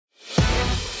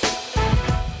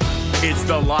It's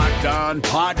the Locked On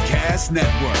Podcast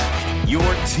Network, your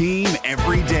team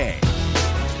every day.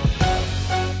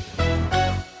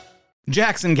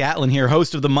 Jackson Gatlin here,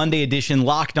 host of the Monday edition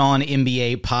Locked On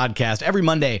NBA podcast. Every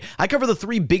Monday, I cover the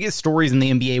 3 biggest stories in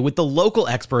the NBA with the local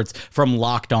experts from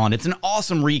Locked On. It's an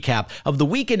awesome recap of the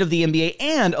weekend of the NBA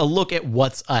and a look at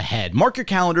what's ahead. Mark your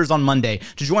calendars on Monday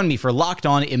to join me for Locked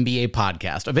On NBA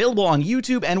podcast, available on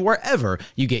YouTube and wherever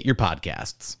you get your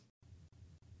podcasts.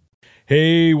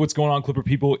 Hey, what's going on, Clipper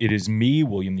people? It is me,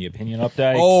 William the Opinion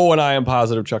Updike. Oh, and I am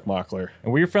Positive Chuck Mockler.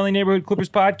 And we're your friendly neighborhood Clippers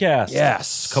podcast.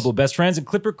 Yes. A couple of best friends and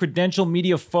Clipper credential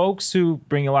media folks who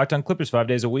bring you Locked On Clippers 5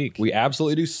 days a week. We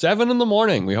absolutely do. 7 in the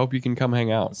morning. We hope you can come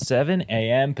hang out. 7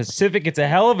 a.m. Pacific. It's a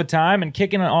hell of a time. And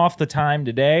kicking off the time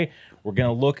today, we're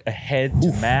going to look ahead to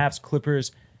Mavs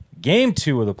Clippers Game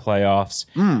 2 of the playoffs.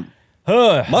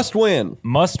 Must win.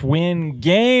 Must win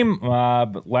game.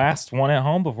 But last one at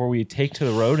home before we take to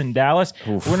the road in Dallas.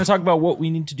 We're going to talk about what we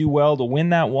need to do well to win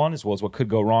that one, as well as what could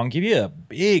go wrong. Give you a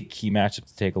big key matchup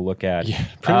to take a look at. Yeah,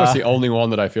 pretty much the only one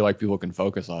that I feel like people can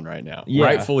focus on right now. Yeah.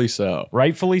 Rightfully so.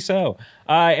 Rightfully so.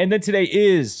 And then today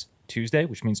is Tuesday,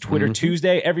 which means Twitter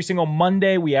Tuesday. Every single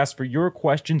Monday, we ask for your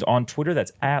questions on Twitter.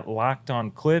 That's at Locked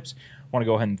On Clips. I want to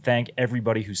go ahead and thank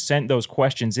everybody who sent those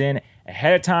questions in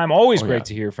ahead of time. Always great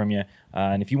to hear from you.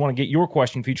 And if you want to get your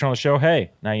question featured on the show,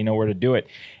 hey, now you know where to do it.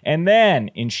 And then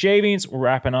in shavings, we're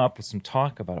wrapping up with some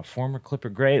talk about a former Clipper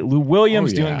great, Lou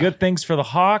Williams, doing good things for the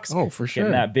Hawks. Oh, for sure.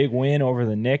 Getting that big win over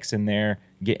the Knicks, and they're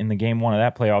getting the game 1 of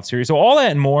that playoff series. So all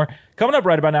that and more coming up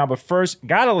right about now. But first,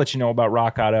 got to let you know about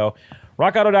Rock Auto.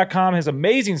 RockAuto.com has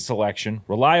amazing selection,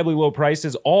 reliably low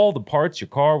prices, all the parts your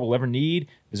car will ever need.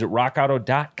 Visit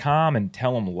RockAuto.com and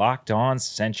tell them Locked On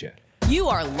sent you. You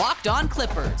are Locked On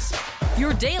Clippers,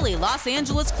 your daily Los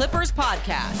Angeles Clippers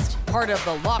podcast, part of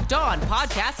the Locked On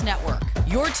Podcast Network,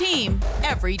 your team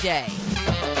every day.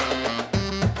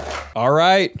 All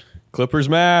right. Clippers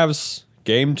Mavs.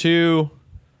 Game 2.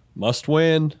 Must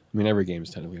win. I mean, every game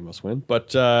is technically a must win.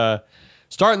 But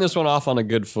starting this one off on a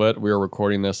good foot. We are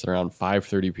recording this at around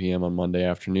 5:30 p.m. on Monday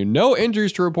afternoon. No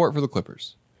injuries to report for the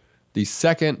Clippers. The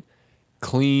second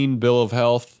clean bill of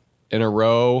health in a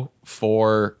row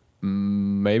for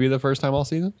maybe the first time all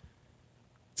season.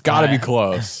 It's got to be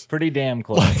close. Pretty damn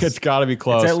close. It's got to be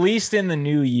close. It's at least in the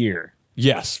new year.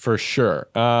 Yes, for sure.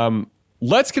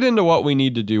 Let's get into what we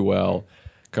need to do well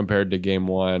compared to game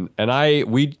 1. And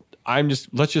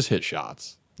let's just hit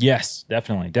shots. Yes,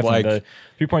 definitely. Like, The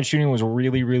 3-point shooting was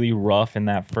really, really rough in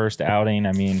that first outing.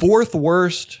 I mean, 4th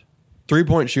worst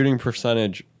 3-point shooting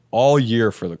percentage all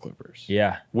year for the Clippers.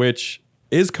 Yeah. Which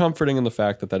is comforting in the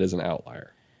fact that that is an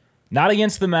outlier. Not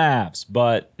against the Mavs,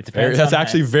 but it depends. That's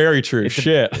actually very true.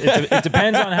 It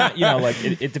depends on how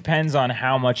it depends on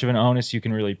how much of an onus you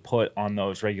can really put on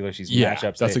those regular season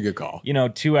matchups. That's a good call.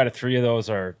 2 out of 3 of those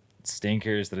are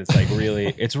stinkers that it's like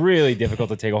really it's really difficult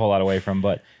to take a whole lot away from.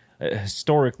 But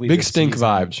historically, big stink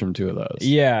vibes from 2 of those.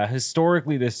 Yeah,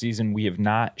 historically this season we have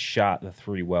not shot the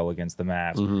 3 well against the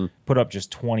Mavs. Put up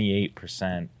just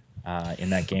 28%. In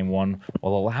that game 1,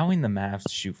 while allowing the Mavs to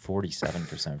shoot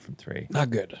 47% from 3. Not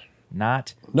good.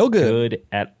 No good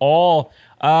at all.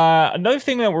 Another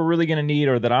thing that we're really going to need,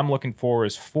 or that I'm looking for,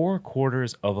 is 4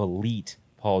 quarters of elite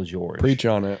Paul George. Preach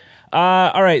on it.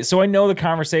 All right, so I know the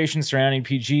conversation surrounding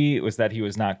PG was that he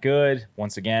was not good.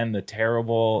 Once again, the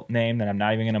terrible name that I'm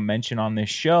not even going to mention on this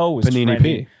show was Panini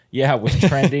trending. P. Yeah, was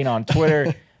trending on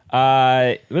Twitter.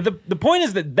 But the point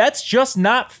is that that's just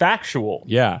not factual.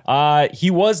 Yeah. He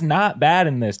was not bad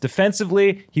in this.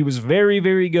 Defensively, he was very,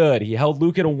 very good. He held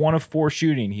Luka to 1 of 4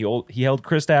 shooting. He held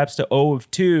Kristaps to 0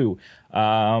 of 2.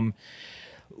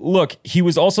 Look, he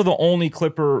was also the only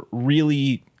Clipper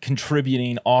really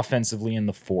contributing offensively in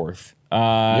the 4th.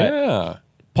 Yeah.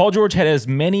 Paul George had as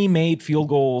many made field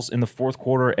goals in the 4th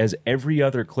quarter as every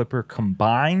other Clipper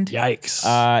combined.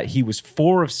 Yikes. He was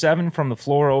 4 of 7 from the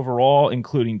floor overall,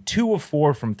 including 2 of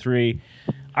 4 from 3.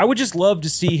 I would just love to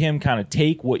see him kind of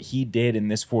take what he did in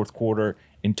this 4th quarter,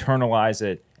 internalize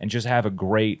it, and just have a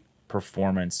great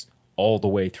performance all the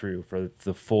way through for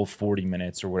the full 40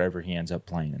 minutes or whatever he ends up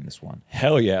playing in this one.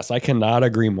 Hell yes. I cannot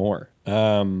agree more.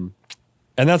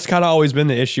 And that's kind of always been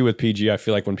the issue with PG. I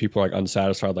feel like when people are like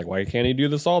unsatisfied, like, why can't he do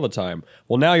this all the time?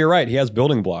 Well, now you're right. He has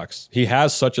building blocks. He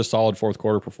has such a solid 4th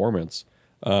quarter performance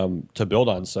to build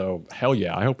on. So hell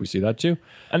yeah, I hope we see that too.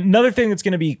 Another thing that's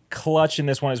going to be clutch in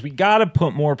this one is we got to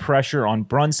put more pressure on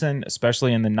Brunson,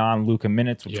 especially in the non-Luka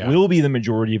minutes, which will be the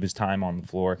majority of his time on the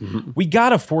floor. We got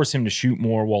to force him to shoot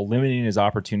more while limiting his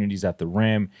opportunities at the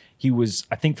rim. He was,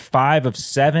 I think, 5 of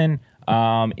 7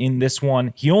 in this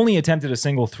one. He only attempted a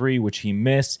single three, which he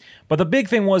missed. But the big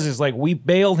thing is like we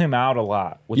bailed him out a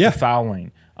lot with the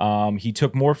fouling. He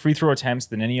took more free throw attempts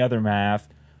than any other Mav.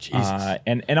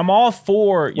 And I'm all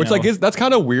for that's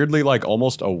kind of weirdly like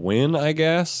almost a win, I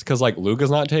guess, because like Luka's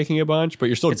not taking a bunch, but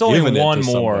you're still it's only giving one it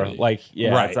to more. somebody. Like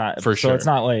right, it's not, for sure. So it's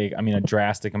not like a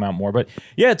drastic amount more, but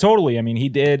yeah, totally. I mean, he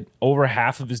did over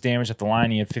half of his damage at the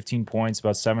line. He had 15 points.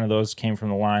 About 7 of those came from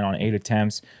the line on 8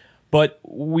 attempts. But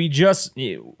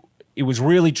it was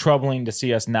really troubling to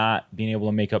see us not being able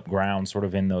to make up ground sort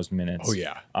of in those minutes. Oh,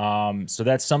 yeah. So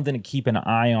that's something to keep an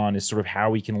eye on, is sort of how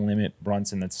we can limit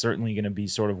Brunson. That's certainly going to be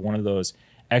sort of one of those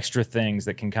extra things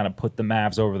that can kind of put the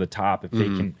Mavs over the top if they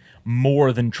can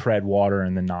more than tread water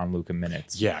in the non-Luka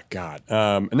minutes. Yeah, God.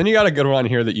 And then you got a good one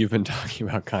here that you've been talking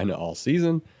about kind of all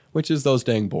season, which is those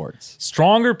dang boards.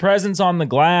 Stronger presence on the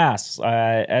glass.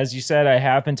 As you said, I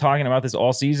have been talking about this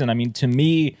all season. I mean, to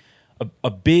me,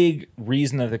 a big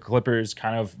reason that the Clippers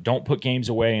kind of don't put games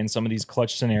away in some of these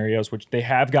clutch scenarios, which they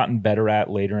have gotten better at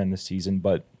later in the season.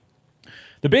 But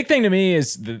the big thing to me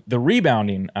is the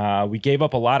rebounding. We gave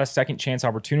up a lot of second chance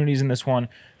opportunities in this one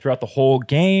throughout the whole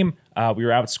game. We were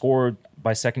outscored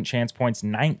by second chance points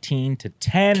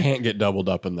 19-10. Can't get doubled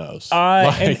up in those.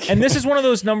 And this is one of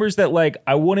those numbers that like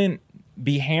I wouldn't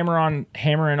be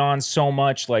hammering on so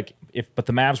much but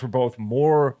the Mavs were both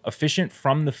more efficient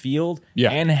from the field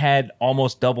and had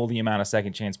almost double the amount of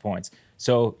second chance points.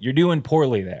 So you're doing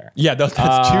poorly there. Yeah, that's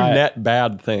two net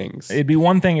bad things. It'd be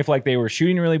one thing if like they were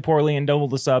shooting really poorly and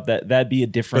doubled us up. That'd be a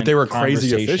different. But they were crazy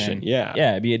conversation. efficient.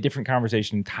 Yeah, it'd be a different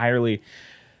conversation entirely.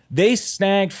 They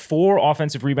snagged 4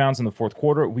 offensive rebounds in the fourth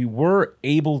quarter. We were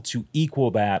able to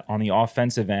equal that on the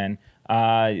offensive end.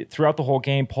 Throughout the whole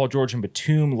game, Paul George and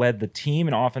Batum led the team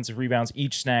in offensive rebounds,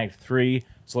 each snagged 3.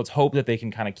 So let's hope that they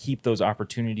can kind of keep those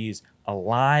opportunities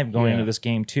alive going into this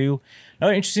game too.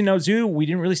 Another interesting note, Zoo, we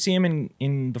didn't really see him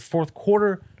in the fourth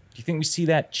quarter. Do you think we see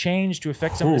that change to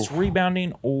affect some of this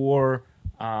rebounding, or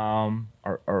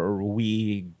are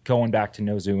we going back to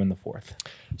no Zoo in the fourth?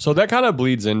 So that kind of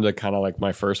bleeds into kind of like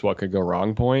my first what could go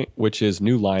wrong point, which is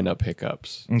new lineup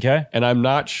hiccups. Okay. And I'm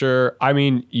not sure. I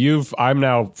mean, I'm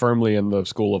now firmly in the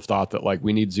school of thought that like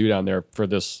we need Zoo down there for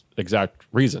this exact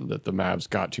reason, that the Mavs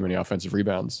got too many offensive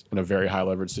rebounds in a very high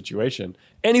leverage situation.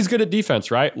 And he's good at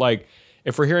defense, right? Like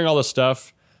if we're hearing all this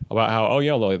stuff about how,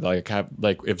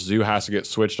 if Zoo has to get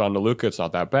switched on to Luka, it's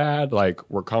not that bad. Like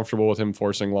we're comfortable with him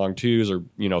forcing long twos or,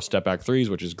 step back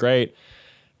threes, which is great.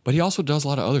 But he also does a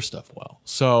lot of other stuff well.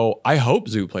 So I hope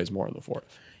Zoo plays more in the fourth.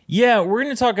 Yeah, we're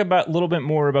going to talk about a little bit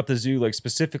more about the Zoo, like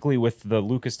specifically with the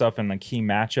Luka stuff and the key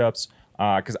matchups,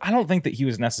 because I don't think that he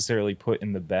was necessarily put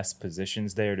in the best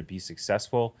positions there to be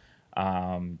successful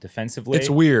defensively. It's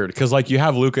weird because like you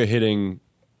have Luka hitting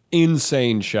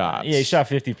insane shots. Yeah, he shot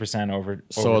 50% over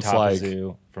top of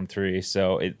Zoo from 3.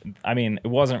 So it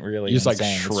wasn't really insane.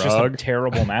 It's just a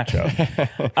terrible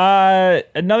matchup.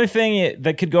 Another thing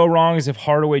that could go wrong is if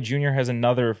Hardaway Jr. has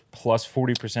another plus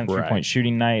 40% three-point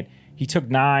shooting night. He took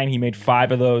 9. He made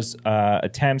 5 of those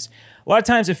attempts. A lot of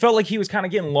times it felt like he was kind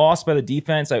of getting lost by the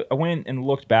defense. I went and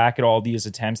looked back at all these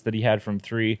attempts that he had from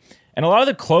 3. And a lot of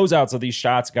the closeouts of these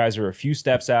shots, guys, are a few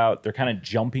steps out. They're kind of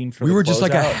jumping for the closeout. We were just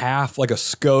like a half, like a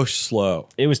skosh slow.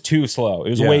 It was too slow. It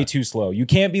was way too slow. You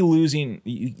can't be losing.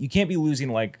 You can't be losing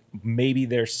like maybe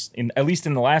at least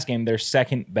in the last game, their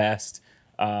second best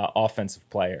offensive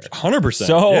player. 100%.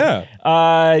 So,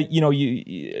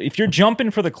 if you're jumping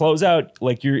for the closeout,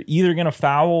 like you're either going to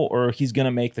foul or he's going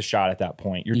to make the shot at that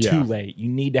point. You're too late. You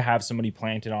need to have somebody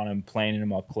planted on him, playing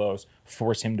him up close,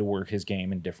 force him to work his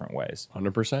game in different ways.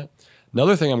 100%.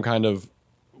 Another thing I'm kind of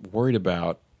worried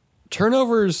about,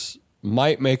 turnovers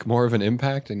might make more of an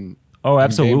impact in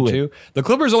absolutely. Game 2. The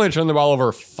Clippers only turned the ball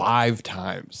over 5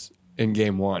 times in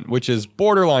game 1, which is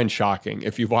borderline shocking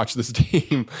if you've watched this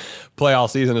team play all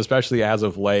season, especially as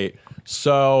of late.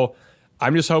 So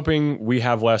I'm just hoping we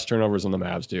have less turnovers than the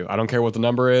Mavs do. I don't care what the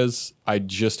number is. I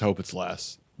just hope it's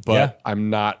less. But I'm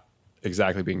not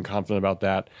exactly being confident about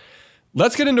that.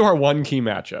 Let's get into our one key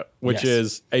matchup, which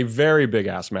is a very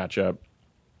big-ass matchup.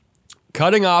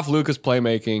 Cutting off Luka's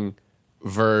playmaking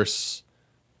versus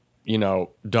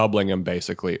doubling him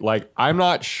basically. Like, I'm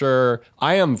not sure.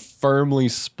 I am firmly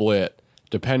split,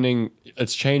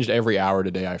 it's changed every hour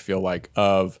today, I feel like,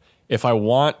 of if I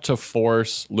want to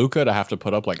force Luka to have to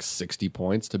put up like 60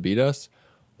 points to beat us,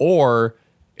 or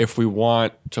if we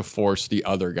want to force the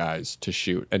other guys to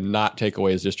shoot and not take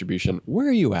away his distribution. Where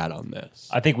are you at on this?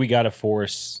 I think we got to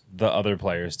force the other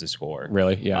players to score.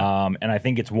 Really? Yeah. And I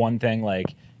think it's one thing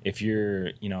like if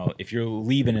you're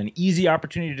leaving an easy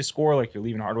opportunity to score, like you're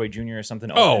leaving Hardaway Jr. or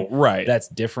something. Open, right. That's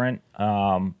different.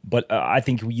 But I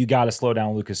think you got to slow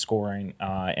down Luka's scoring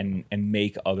and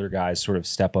make other guys sort of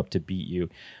step up to beat you.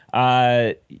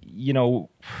 I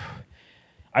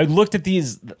looked at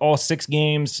these all 6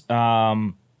 games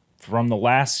from the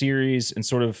last series, and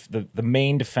sort of the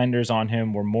main defenders on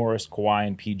him were Morris, Kawhi,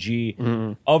 and PG.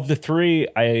 Mm-hmm. Of the 3,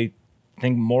 I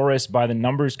think Morris, by the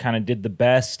numbers, kind of did the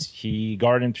best. He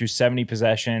guarded him through 70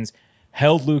 possessions,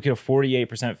 held Luka to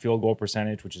 48% field goal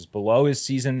percentage, which is below his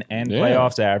season and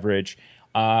playoffs average.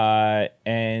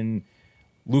 And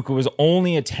Luka was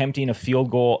only attempting a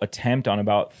field goal attempt on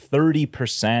about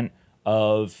 30%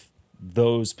 of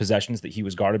those possessions that he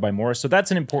was guarded by Morris. So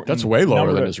that's an important. That's way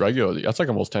lower than his regular. That's like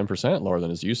almost 10% lower than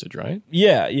his usage, right?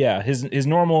 Yeah. His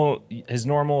normal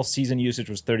season usage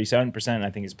was 37%. And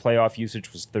I think his playoff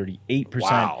usage was 38%.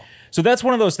 Wow. So that's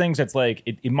one of those things that's like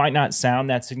it might not sound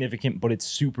that significant, but it's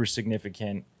super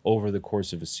significant over the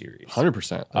course of a series.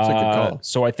 100%. That's a good call.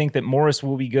 So I think that Morris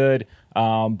will be good.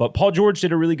 But Paul George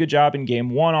did a really good job in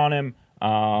game 1 on him.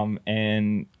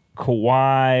 And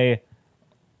Kawhi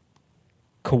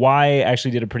actually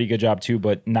did a pretty good job too,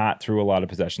 but not through a lot of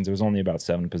possessions. It was only about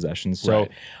 7 possessions. So right.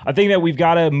 I think that we've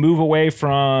got to move away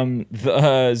from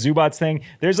the Zubats thing.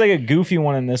 There's like a goofy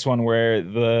one in this one where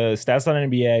the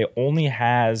Stats.NBA only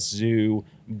has Zoo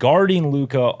guarding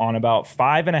Luka on about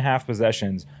 5.5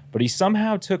 possessions, but he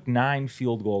somehow took 9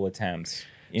 field goal attempts.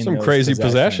 Some crazy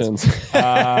possessions.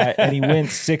 And he went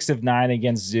 6 of 9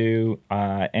 against Zoo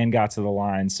and got to the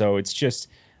line. So it's just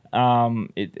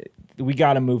we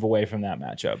got to move away from that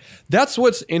matchup. That's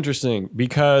what's interesting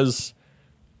because,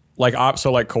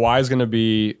 Kawhi's going to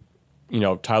be,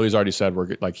 Tyler's already said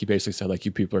he basically said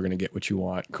you people are going to get what you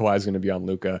want. Kawhi's going to be on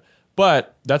Luka,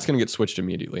 but that's going to get switched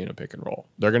immediately in a pick and roll.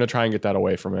 They're going to try and get that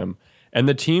away from him, and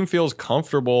the team feels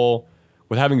comfortable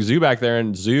with having Zoo back there.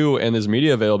 And Zoo and his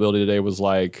media availability today was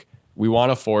like, we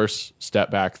want to force step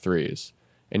back threes,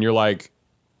 and you're like,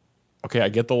 okay, I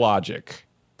get the logic.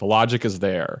 The logic is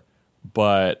there,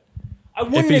 but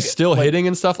if he's still hitting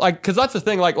and stuff, because that's the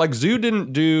thing, Zoo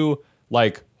didn't do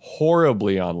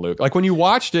horribly on Luke. When you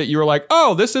watched it, you were like,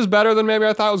 oh, this is better than maybe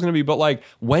I thought it was going to be. But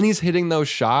when he's hitting those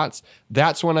shots,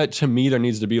 that's when to me there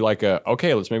needs to be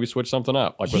okay, let's maybe switch something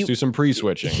up. Let's do some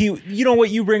pre-switching. You know what?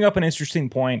 You bring up an interesting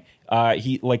point.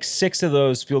 He 6 of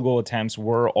those field goal attempts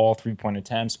were all 3-point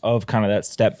attempts of kind of that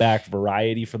step back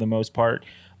variety for the most part.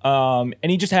 And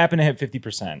he just happened to hit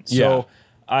 50%. So. Yeah.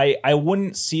 I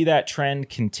wouldn't see that trend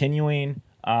continuing.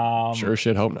 Sure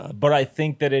shit hope not. But I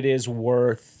think that it is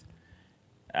worth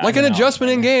an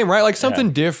adjustment in game, right?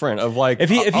 Something different of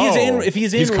if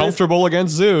he's comfortable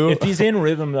against Zoo. If he's in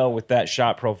rhythm though with that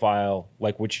shot profile,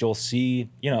 which you'll see,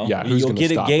 you'll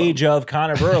get a gauge of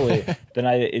kind of early, then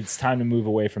it's time to move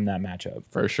away from that matchup.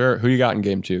 For sure. Who you got in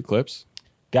game 2? Clips?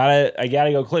 I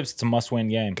gotta go Clips. It's a must-win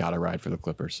game. Gotta ride for the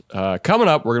Clippers. Coming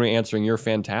up, we're gonna be answering your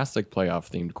fantastic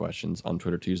playoff-themed questions on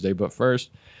Twitter Tuesday. But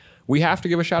first, we have to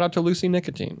give a shout-out to Lucy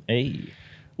Nicotine. Hey.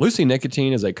 Lucy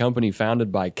Nicotine is a company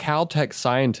founded by Caltech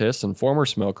scientists and former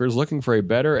smokers looking for a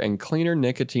better and cleaner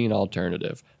nicotine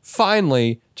alternative.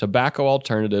 Finally, tobacco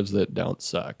alternatives that don't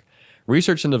suck.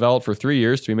 Researched and developed for 3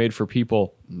 years to be made for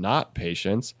people, not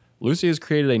patients, Lucy has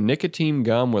created a nicotine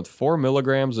gum with 4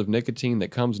 milligrams of nicotine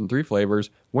that comes in 3 flavors: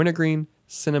 wintergreen,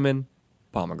 cinnamon,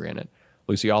 pomegranate.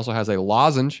 Lucy also has a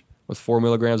lozenge with 4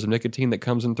 milligrams of nicotine that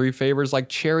comes in 3 flavors like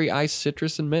cherry ice,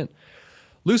 citrus, and mint.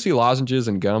 Lucy lozenges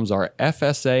and gums are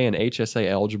FSA and HSA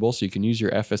eligible, so you can use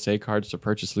your FSA cards to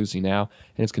purchase Lucy now,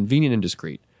 and it's convenient and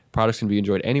discreet. Products can be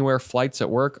enjoyed anywhere, flights, at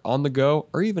work, on the go,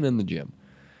 or even in the gym.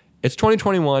 It's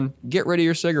 2021. Get rid of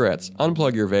your cigarettes,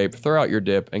 unplug your vape, throw out your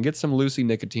dip, and get some Lucy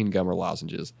nicotine gum or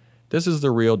lozenges. This is the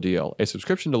real deal. A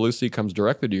subscription to Lucy comes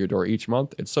directly to your door each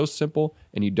month. It's so simple,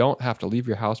 and you don't have to leave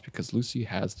your house because Lucy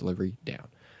has delivery down.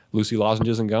 Lucy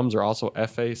lozenges and gums are also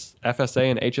FSA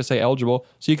and HSA eligible,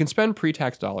 so you can spend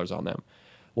pre-tax dollars on them.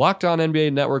 Locked On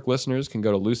NBA Network listeners can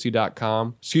go to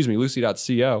lucy.co,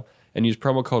 and use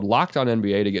promo code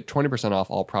LOCKEDONNBA to get 20% off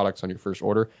all products on your first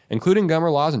order, including gum or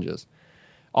lozenges.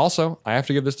 Also, I have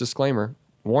to give this disclaimer.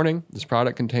 Warning, this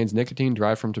product contains nicotine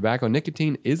derived from tobacco.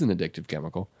 Nicotine is an addictive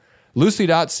chemical.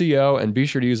 Lucy.co, and be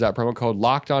sure to use that promo code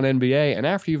LOCKEDONNBA. And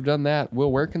after you've done that,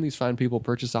 Will, where can these fine people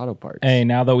purchase auto parts? Hey,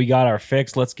 now that we got our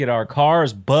fix, let's get our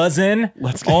cars buzzing.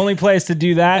 Only place to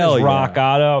do that is Rock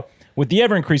Auto. With the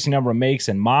ever-increasing number of makes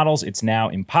and models, it's now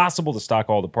impossible to stock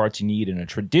all the parts you need in a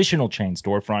traditional chain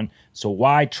storefront. So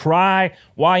why try?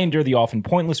 Why endure the often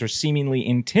pointless or seemingly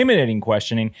intimidating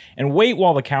questioning and wait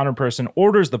while the counter person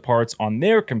orders the parts on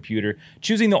their computer,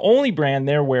 choosing the only brand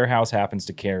their warehouse happens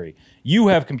to carry? You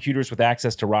have computers with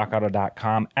access to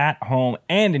RockAuto.com at home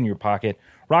and in your pocket.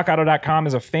 RockAuto.com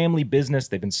is a family business.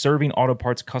 They've been serving auto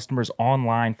parts customers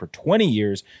online for 20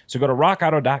 years. So go to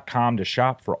RockAuto.com to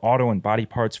shop for auto and body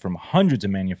parts from hundreds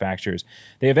of manufacturers.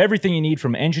 They have everything you need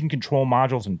from engine control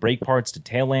modules and brake parts to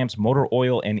tail lamps, motor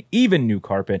oil, and even new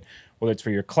carpet. Whether it's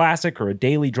for your classic or a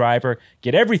daily driver,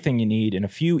 get everything you need in a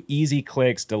few easy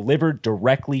clicks delivered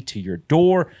directly to your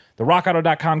door. The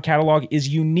RockAuto.com catalog is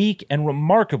unique and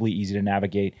remarkably easy to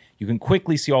navigate. You can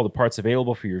quickly see all the parts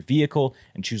available for your vehicle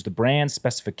and choose the brands,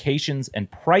 specifications, and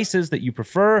prices that you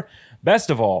prefer. Best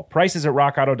of all, prices at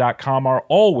RockAuto.com are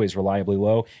always reliably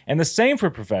low, and the same for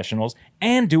professionals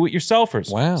and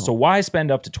do-it-yourselfers. Wow. So why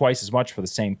spend up to twice as much for the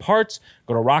same parts?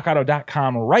 Go to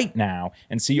RockAuto.com right now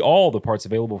and see all the parts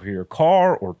available for your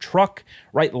car or truck.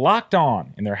 Write Locked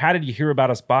On in their How Did You Hear About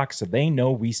Us box so they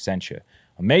know we sent you.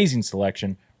 Amazing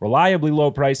selection, reliably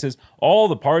low prices, all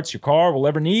the parts your car will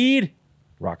ever need.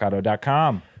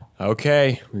 RockAuto.com.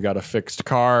 Okay, we got a fixed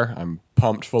car. I'm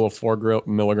pumped full of 4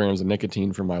 milligrams of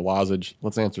nicotine from my lozenge.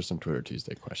 Let's answer some Twitter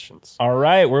Tuesday questions. All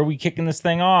right, where are we kicking this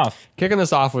thing off? Kicking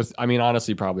this off with,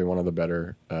 honestly, probably one of the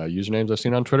better usernames I've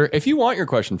seen on Twitter. If you want your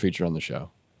question featured on the show,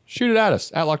 shoot it at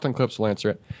us. At Locked On Clips, we'll answer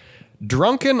it.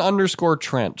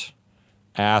 Drunken_Trent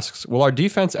asks, will our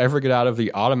defense ever get out of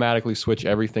the automatically switch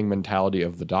everything mentality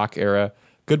of the Doc era?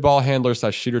 Good ball handlers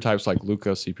 / shooter types like Luka,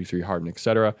 CP3, Harden,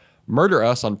 etc. murder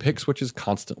us on pick switches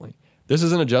constantly. This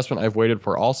is an adjustment I've waited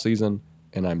for all season,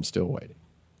 and I'm still waiting.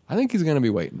 I think he's going to be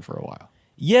waiting for a while.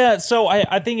 Yeah, so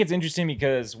I think it's interesting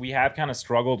because we have kind of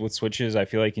struggled with switches, I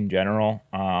feel like, in general,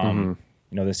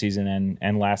 this season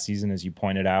and last season, as you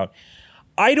pointed out.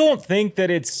 I don't think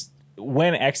that it's,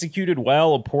 when executed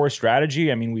well, a poor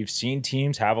strategy. I mean, we've seen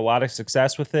teams have a lot of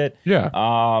success with it. Yeah.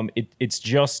 It's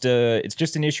just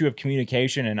an issue of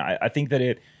communication, and I think that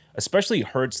it especially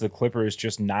hurts the Clippers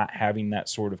just not having that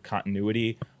sort of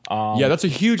continuity. Yeah, that's a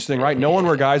huge thing, right? Knowing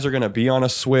where guys are going to be on a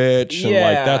switch, and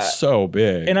that's so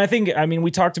big. And I think,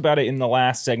 we talked about it in the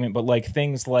last segment, but like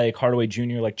things like Hardaway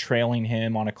Jr. like trailing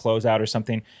him on a closeout or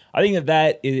something, I think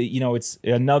that is, it's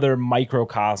another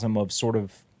microcosm of sort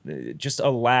of just a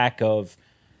lack of.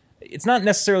 It's not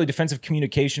necessarily defensive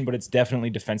communication, but it's definitely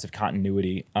defensive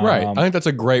continuity. Right. I think that's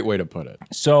a great way to put it.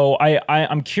 So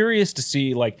I'm curious to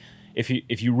see, like, if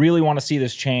you really want to see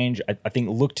this change, I think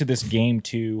look to this game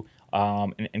 2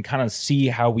 and kind of see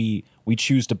how we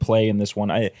choose to play in this one.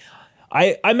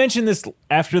 I mentioned this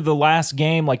after the last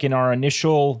game, like in our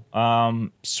initial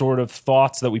sort of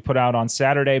thoughts that we put out on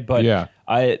Saturday, but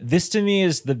this to me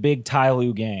is the big Ty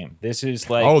Lue game. This is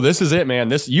like, oh, this is it, man.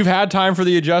 This, you've had time for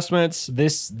the adjustments.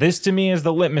 This to me is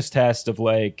the litmus test of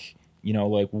like,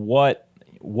 like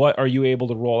what are you able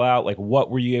to roll out? Like,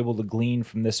 what were you able to glean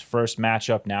from this first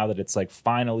matchup now that it's like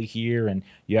finally here and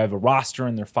you have a roster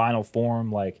in their final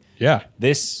form? Like,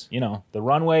 this, the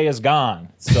runway is gone.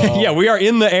 So yeah, we are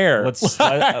in the air.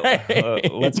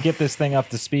 Let's get this thing up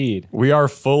to speed. We are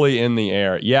fully in the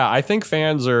air. Yeah, I think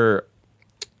fans are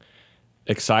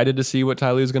excited to see what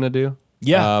Ty Lue's going to do.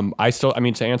 Yeah.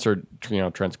 To answer,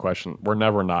 Trent's question, we're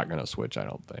never not going to switch, I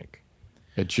don't think.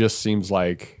 It just seems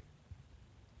like,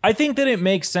 I think that it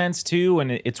makes sense too,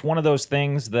 and it's one of those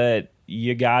things that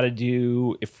you got to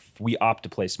do if we opt to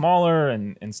play smaller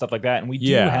and stuff like that. And we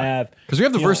do have, because we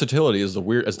have the versatility is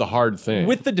the hard thing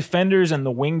with the defenders and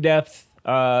the wing depth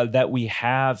that we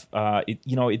have.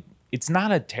 It's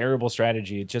not a terrible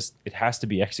strategy. It has to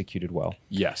be executed well.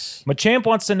 Yes. Machamp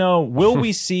wants to know: will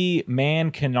we see Man,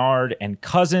 Kennard, and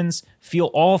Cousins? Feel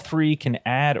all three can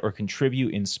add or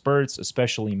contribute in spurts,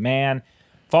 especially Man.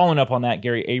 Following up on that,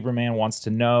 Gary Abraman wants to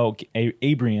know,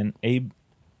 Abramian.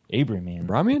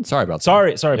 Sorry about that.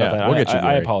 Sorry about that. We'll get you, Gary.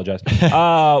 I apologize.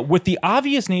 With the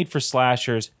obvious need for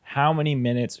slashers, how many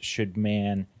minutes should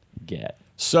Man get?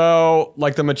 So,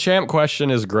 like, the Machamp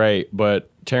question is great, but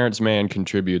Terrence Mann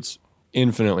contributes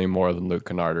infinitely more than Luke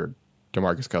Kennard or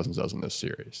DeMarcus Cousins does in this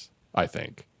series, I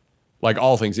think. Like,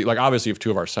 all things, like, obviously, if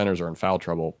two of our centers are in foul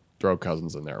trouble, throw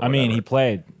Cousins in there. He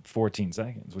played 14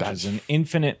 seconds, which is an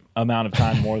infinite amount of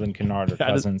time more than Kennard or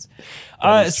Cousins.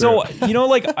 So,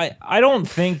 I don't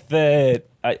think that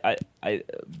I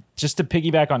just to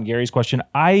piggyback on Gary's question,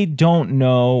 I don't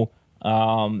know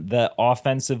that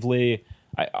offensively,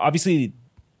 obviously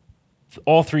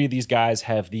all three of these guys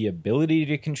have the ability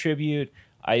to contribute.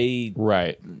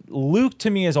 Right. Luke to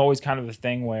me is always kind of the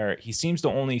thing where he seems to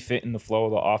only fit in the flow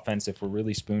of the offense if we're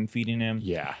really spoon feeding him.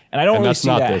 Yeah. And I don't really that's see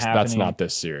not that this. happening. That's not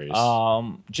this series.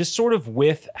 Just sort of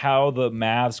with how the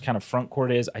Mavs kind of front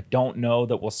court is, I don't know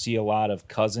that we'll see a lot of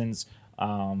Cousins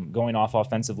going off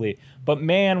offensively. But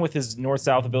man, with his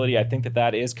north-south ability, I think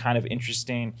that is kind of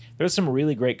interesting. There's some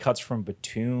really great cuts from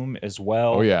Batum as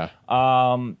well. Oh, yeah.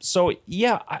 So,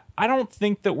 yeah, I don't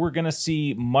think that we're going to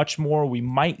see much more. We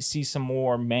might see some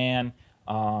more man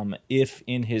if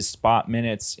in his spot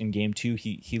minutes in game 2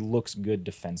 he looks good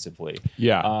defensively.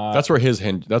 Yeah, that's where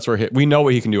we know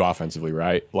what he can do offensively,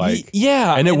 right?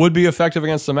 And it would be effective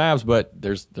against the Mavs, but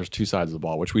there's two sides of the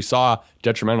ball, which we saw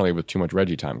detrimentally with too much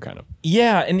Reggie time, kind of.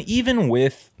 Yeah, and even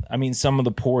with some of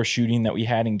the poor shooting that we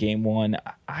had in game 1,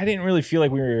 I didn't really feel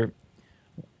like we were.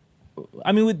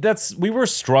 We were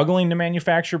struggling to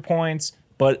manufacture points.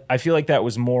 But I feel like that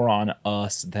was more on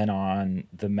us than on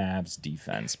the Mavs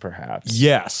defense, perhaps.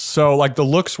 Yes. So, the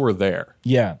looks were there.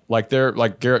 Yeah.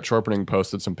 Garrett Chorpening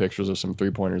posted some pictures of some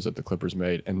three-pointers that the Clippers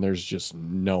made, and there's just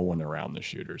no one around the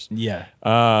shooters. Yeah.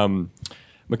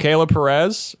 Michaela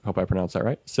Perez, hope I pronounced that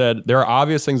right, said, there are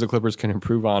obvious things the Clippers can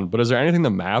improve on, but is there anything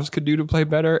the Mavs could do to play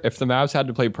better? If the Mavs had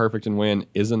to play perfect and win,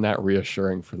 isn't that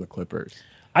reassuring for the Clippers?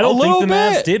 I don't think the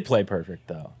Mavs did play perfect,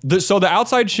 though. So the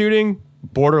outside shooting,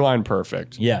 borderline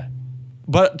perfect. Yeah.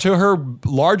 But to her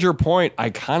larger point,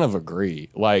 I kind of agree.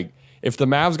 If the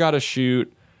Mavs got to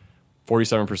shoot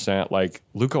 47%,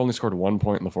 Luka only scored 1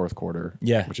 point in the fourth quarter.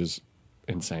 Yeah. Which is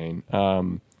insane.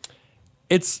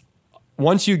 It's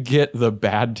once you get the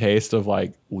bad taste of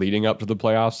leading up to the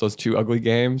playoffs, those two ugly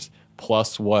games,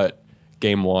 plus what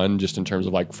game 1, just in terms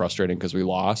of frustrating because we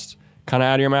lost, kind of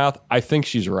out of your mouth, I think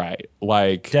she's right.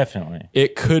 Definitely.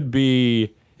 It could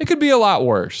be a lot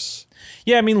worse.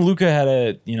 Yeah, Luka had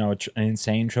an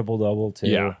insane triple double too.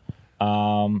 Yeah.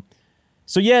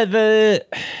 So yeah, the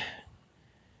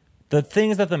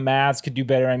things that the Mavs could do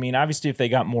better. Obviously, if they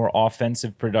got more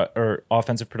offensive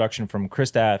production from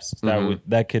Kristaps,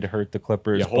 that could hurt the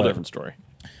Clippers. Yeah, whole different story.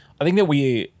 I think that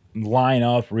we line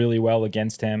up really well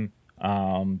against him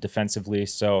defensively.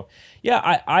 So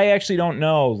yeah, I actually don't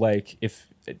know. If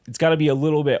it's got to be a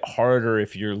little bit harder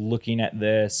if you're looking at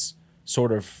this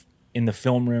sort of in the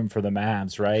film room for the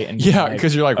Mavs, right? And yeah,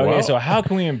 because you're okay, whoa. So how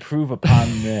can we improve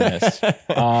upon this?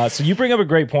 So you bring up a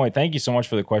great point. Thank you so much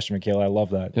for the question, Michaela. I love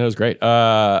that. Yeah, that was great.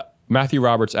 Matthew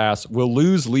Roberts asks, will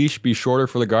Lou's leash be shorter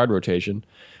for the guard rotation?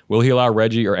 Will he allow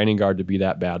Reggie or any guard to be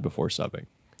that bad before subbing?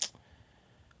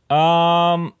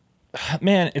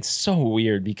 Man, it's so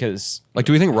weird because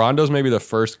do we think Rondo's maybe the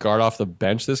first guard off the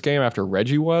bench this game after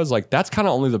Reggie was? That's kind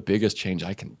of only the biggest change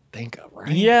I can think of,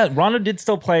 right? Yeah, Rondo did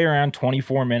still play around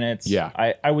 24 minutes.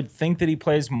 Yeah. I would think that he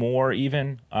plays more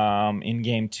even in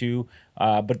game 2.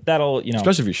 But that'll,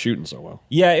 especially if he's shooting so well.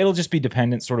 Yeah, it'll just be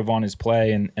dependent sort of on his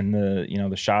play and the,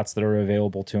 the shots that are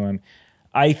available to him.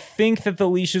 I think that the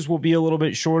leashes will be a little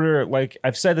bit shorter.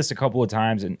 I've said this a couple of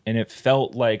times, and it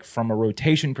felt like from a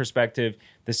rotation perspective,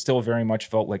 this still very much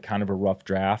felt like kind of a rough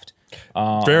draft.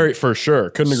 Very, for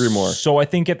sure. Couldn't agree more. So I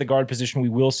think at the guard position, we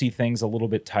will see things a little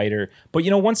bit tighter. But,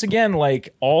 once again,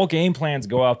 all game plans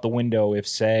go out the window if,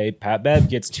 say, Pat Bev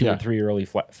gets 2 or 3 early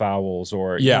fouls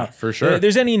or... for sure.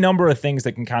 There's any number of things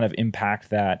that can kind of impact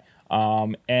that.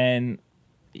 And,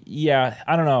 yeah,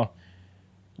 I don't know.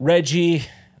 Reggie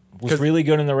was really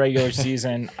good in the regular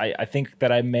season. I think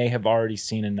that I may have already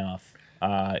seen enough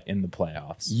in the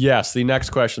playoffs. Yes, the next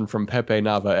question from Pepe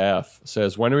Nava F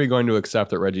says, when are we going to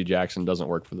accept that Reggie Jackson doesn't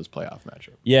work for this playoff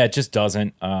matchup? Yeah, it just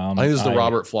doesn't. I think this is the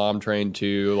Robert Flom train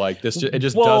too. It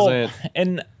just doesn't.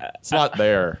 And it's not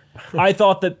there. I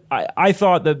thought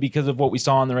that because of what we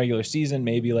saw in the regular season,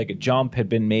 maybe a jump had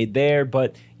been made there.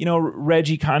 But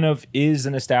Reggie kind of is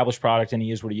an established product, and he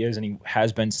is what he is, and he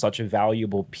has been such a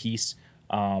valuable piece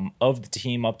of the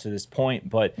team up to this point.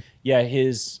 But yeah,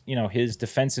 his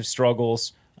defensive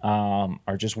struggles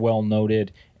are just well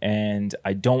noted, and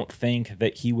I don't think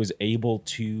that he was able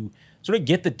to sort of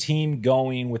get the team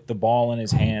going with the ball in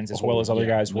his hands as well as other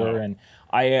guys were. And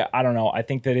I don't know. I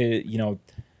think that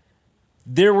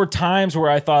there were times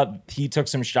where I thought he took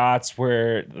some shots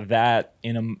where that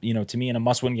to me in a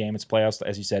must-win game, it's playoffs.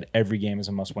 As you said, every game is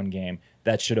a must-win game.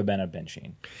 That should have been a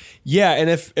benching. Yeah, and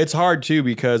if it's hard too,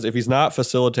 because if he's not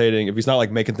facilitating, if he's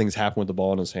not making things happen with the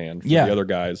ball in his hand for the other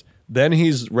guys, then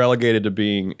he's relegated to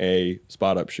being a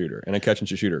spot-up shooter and a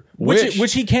catch-and-shoot shooter,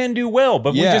 which he can do well.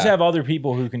 But we just have other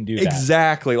people who can do that.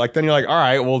 Exactly. Then you're all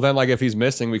right. Well, then if he's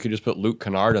missing, we could just put Luke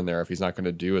Kennard in there if he's not going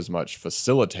to do as much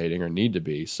facilitating or need to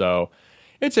be. So.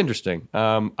 It's interesting.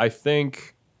 I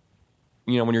think,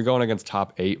 when you're going against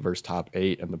top 8 versus top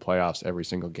 8 in the playoffs every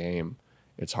single game,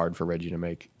 it's hard for Reggie to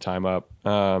make time up.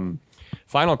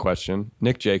 Final question.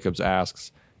 Nick Jacobs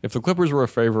asks, if the Clippers were a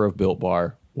flavor of Built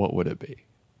Bar, what would it be?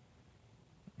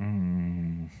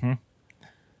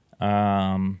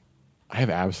 I have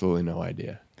absolutely no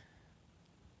idea.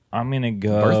 I'm going to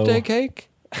go... Birthday cake?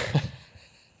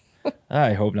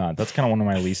 I hope not. That's kind of one of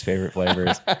my least favorite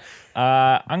flavors.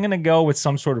 I'm going to go with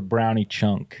some sort of brownie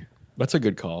chunk. That's a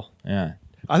good call. Yeah.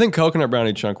 I think coconut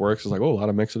brownie chunk works. It's like, oh, a lot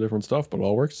of mix of different stuff, but it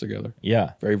all works together.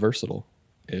 Yeah. Very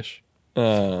versatile-ish.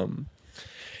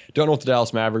 Don't know what the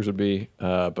Dallas Mavericks would be,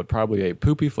 but probably a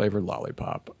poopy-flavored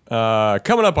lollipop.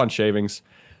 Coming up on Shavings,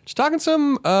 just talking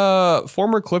some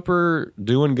former Clipper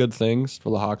doing good things for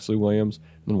the Hawks, Lou Williams,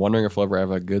 and wondering if we'll ever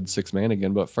have a good sixth man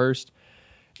again. But first,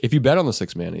 if you bet on the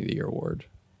Sixth Man of the Year award,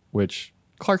 which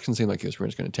Clarkson seemed like he was pretty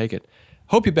much going to take it,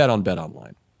 hope you bet on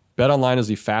BetOnline. BetOnline is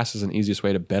the fastest and easiest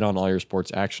way to bet on all your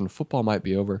sports action. Football might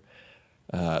be over,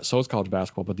 so is college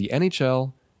basketball, but the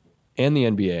NHL and the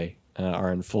NBA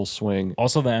are in full swing.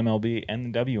 Also the MLB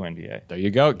and the WNBA. There you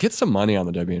go. Get some money on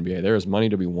the WNBA. There is money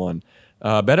to be won.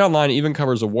 BetOnline even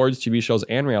covers awards, TV shows,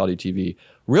 and reality TV.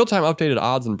 Real-time updated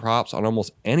odds and props on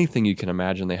almost anything you can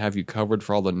imagine. They have you covered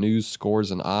for all the news, scores,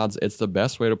 and odds. It's the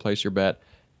best way to place your bet,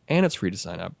 and it's free to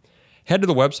sign up. Head to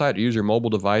the website or use your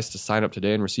mobile device to sign up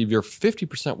today and receive your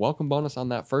 50% welcome bonus on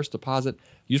that first deposit.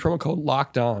 Use promo code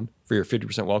LOCKEDON for your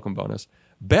 50% welcome bonus.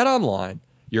 BetOnline,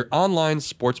 your online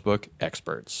sportsbook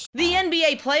experts. The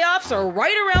NBA playoffs are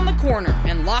right around the corner,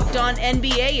 and Locked On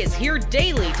NBA is here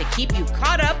daily to keep you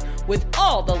caught up with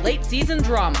all the late season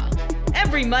drama.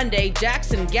 Every Monday,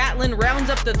 Jackson Gatlin rounds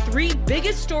up the 3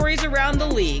 biggest stories around the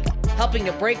league, helping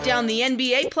to break down the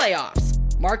NBA playoffs.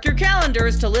 Mark your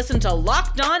calendars to listen to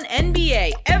Locked On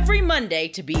NBA every Monday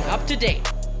to be up to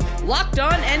date. Locked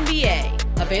On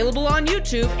NBA, available on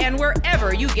YouTube and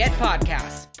wherever you get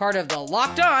podcasts. Part of the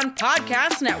Locked On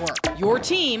Podcast Network, your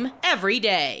team every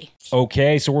day.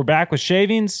 Okay, so we're back with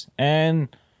Shavings, and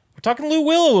we're talking Lou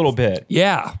Will a little bit.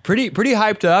 Yeah, pretty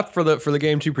hyped up for the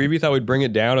Game 2 preview. Thought we'd bring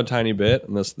it down a tiny bit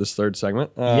in this third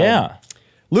segment. Yeah.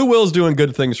 Lou Will's doing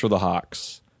good things for the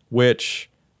Hawks, which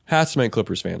has to make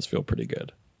Clippers fans feel pretty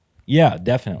good. Yeah,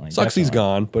 definitely. Sucks he's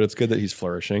gone, but it's good that he's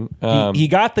flourishing. He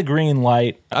got the green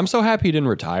light. I'm so happy he didn't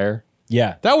retire.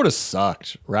 Yeah. That would have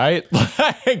sucked, right?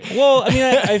 Well, I mean,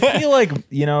 I feel like,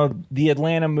 the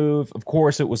Atlanta move, of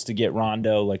course, it was to get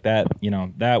Rondo like that.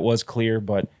 That was clear,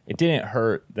 but it didn't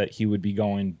hurt that he would be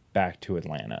going back to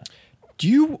Atlanta.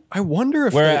 I wonder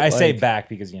if... Where I say back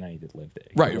because, he did live there.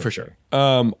 Right, for sure.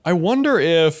 I wonder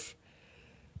if...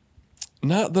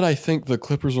 Not that I think the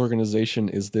Clippers organization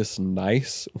is this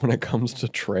nice when it comes to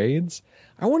trades.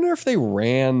 I wonder if they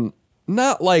ran...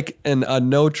 Not like a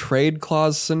no trade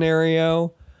clause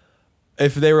scenario.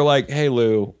 If they were like, hey,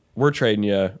 Lou, we're trading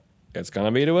you. It's going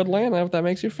to be to Atlanta if that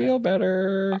makes you feel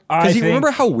better. Because you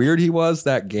remember how weird he was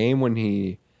that game when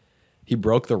he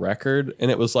broke the record?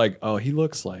 And it was like, oh, he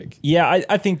looks like... Yeah,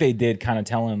 I think they did kind of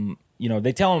tell him,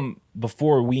 they tell him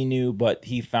before we knew, but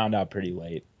he found out pretty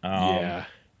late. Yeah.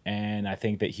 And I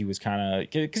think that he was kind of...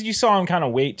 Because you saw him kind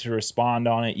of wait to respond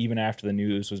on it even after the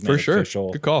news was made for sure.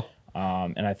 official. Good call.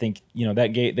 And I think, they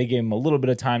gave him a little bit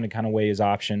of time to kind of weigh his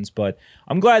options, but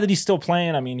I'm glad that he's still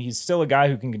playing. I mean, he's still a guy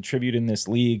who can contribute in this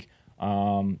league,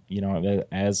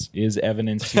 as is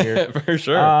evidenced here. For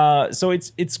sure. So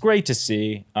it's great to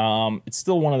see. It's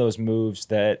still one of those moves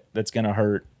that's going to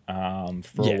hurt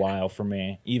for a while for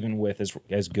me, even with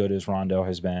as good as Rondo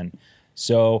has been.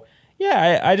 So,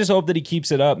 yeah, I just hope that he keeps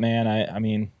it up, man. I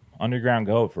mean, underground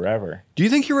GOAT forever. Do you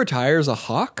think he retires a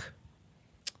Hawk?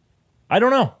 I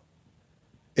don't know.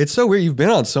 It's so weird. You've been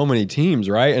on so many teams,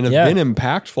 right? And have been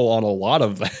impactful on a lot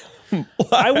of them.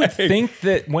 I would think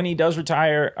that when he does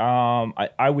retire,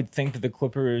 I would think that the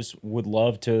Clippers would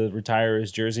love to retire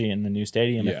his jersey in the new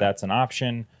stadium if that's an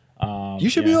option. You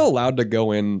should be allowed to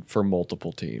go in for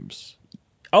multiple teams.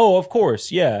 Oh, of course,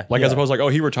 yeah. As opposed to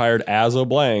he retired as a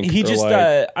blank. He just,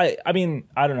 I mean,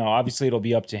 I don't know. Obviously, it'll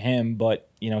be up to him, but,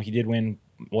 he did win...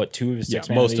 2 of his 6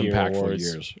 Man most of the Year impactful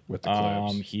awards. years with the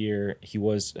Clips. He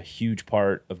was a huge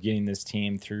part of getting this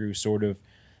team through sort of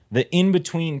the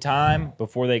in-between time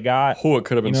before they got... Oh, it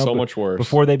could have been so much worse.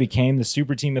 Before they became the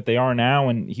super team that they are now.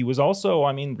 And he was also,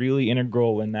 I mean, really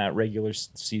integral in that regular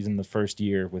season the first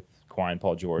year with Kawhi and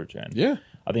Paul George. And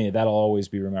I think that'll always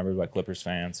be remembered by Clippers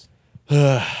fans.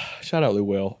 Shout out Lou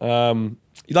Will.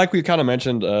 Like we kind of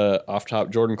mentioned off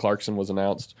top, Jordan Clarkson was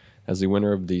announced as the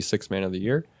winner of the 6th Man of the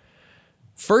Year.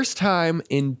 First time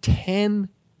in 10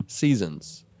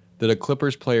 seasons that a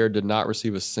Clippers player did not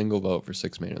receive a single vote for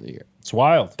 6th Man of the Year. It's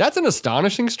wild. That's an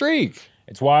astonishing streak.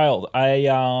 It's wild. I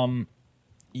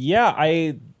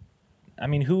I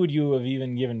mean, who would you have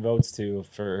even given votes to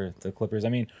for the Clippers? I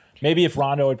mean, maybe if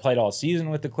Rondo had played all season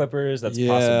with the Clippers, that's a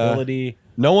possibility.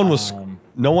 No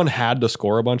one had to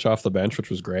score a bunch off the bench, which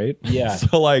was great. Yeah.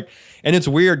 So like, and it's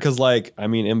weird because like, I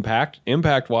mean,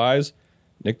 impact wise,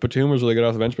 Nick Batum was really good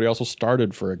off the bench, but he also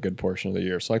started for a good portion of the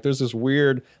year. So like, there's this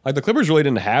weird, like the Clippers really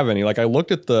didn't have any. Like I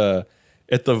looked at the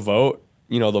vote,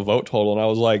 you know, the vote total, and I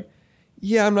was like,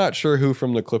 yeah, I'm not sure who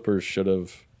from the Clippers should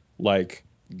have like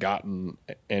gotten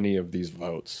any of these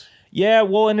votes. Yeah,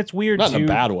 well, and it's weird Not too. in a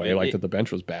bad way, like that the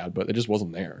bench was bad, but it just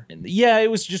wasn't there. Yeah,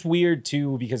 it was just weird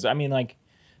too because I mean, like,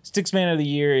 Sixth Man of the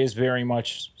Year is very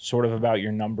much sort of about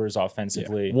your numbers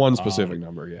offensively. Yeah, one specific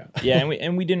number, yeah. Yeah,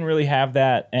 and we didn't really have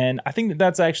that, and I think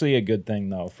that's actually a good thing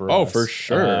though for us. Oh, for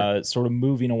sure. Sort of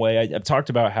moving away. I've talked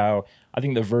about how I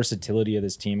think the versatility of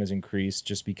this team has increased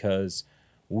just because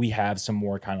we have some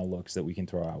more kind of looks that we can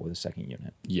throw out with a second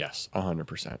unit. Yes,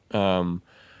 100%.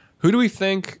 Who do we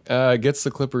think gets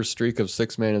the Clippers streak of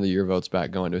Sixth Man of the Year votes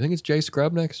back going? Do you think it's Jay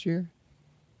Scrubb next year?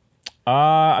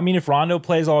 I mean, if Rondo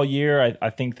plays all year, I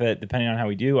think that depending on how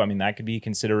we do, I mean, that could be a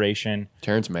consideration.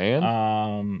 Terrence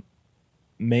Mann?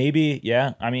 Maybe,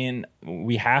 yeah. I mean,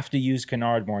 we have to use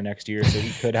Kennard more next year, so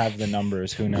he could have the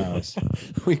numbers. Who knows?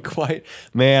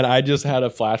 Man, I just had a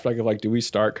flashback of like, do we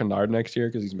start Kennard next year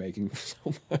because he's making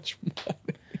so much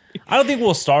money? I don't think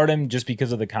we'll start him just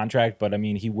because of the contract, but I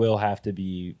mean, he will have to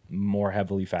be more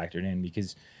heavily factored in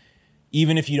because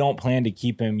even if you don't plan to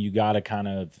keep him, you got to kind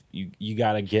of you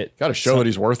got to show that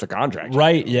he's worth the contract,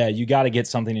 right? Yeah, you got to get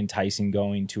something enticing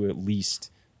going to at least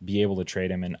be able to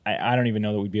trade him. And I don't even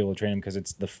know that we'd be able to trade him because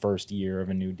it's the first year of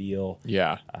a new deal.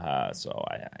 Yeah.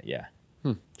 Yeah.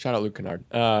 Shout out Luke Kennard.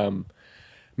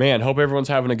 Man, hope everyone's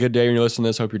having a good day when you're listening to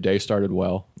this. Hope your day started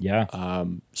well. Yeah.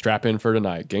 Strap in for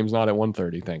tonight. Game's not at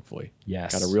 1:30, thankfully.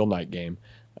 Yes. Got a real night game.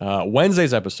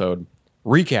 Wednesday's episode,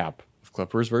 recap of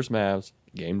Clippers versus Mavs,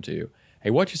 Game 2. Hey,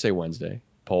 what you say Wednesday?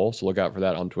 Poll, so look out for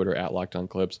that on Twitter at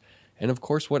LockedOnClips. And, of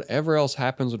course, whatever else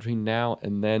happens between now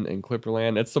and then in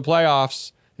Clipperland, it's the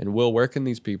playoffs. And, Will, where can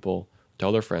these people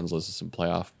tell their friends listen to some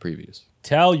playoff previews?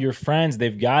 Tell your friends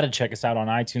they've got to check us out on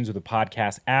iTunes with the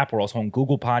podcast app. We're also on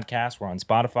Google Podcasts. We're on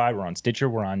Spotify. We're on Stitcher.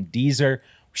 We're on Deezer.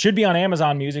 We should be on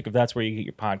Amazon Music if that's where you get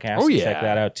your podcasts. Oh, yeah. Check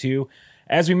that out, too.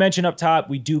 As we mentioned up top,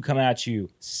 we do come at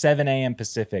you 7 a.m.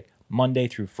 Pacific, Monday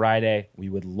through Friday. We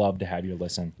would love to have you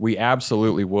listen. We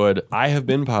absolutely would. I have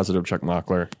been Positive Chuck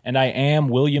Mockler. And I am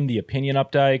William the Opinion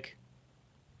Updike.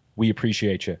 We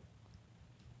appreciate you.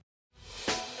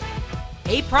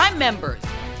 Hey, Prime members,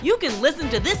 you can listen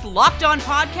to this Locked On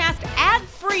podcast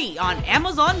ad-free on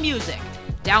Amazon Music.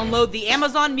 Download the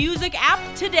Amazon Music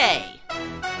app today.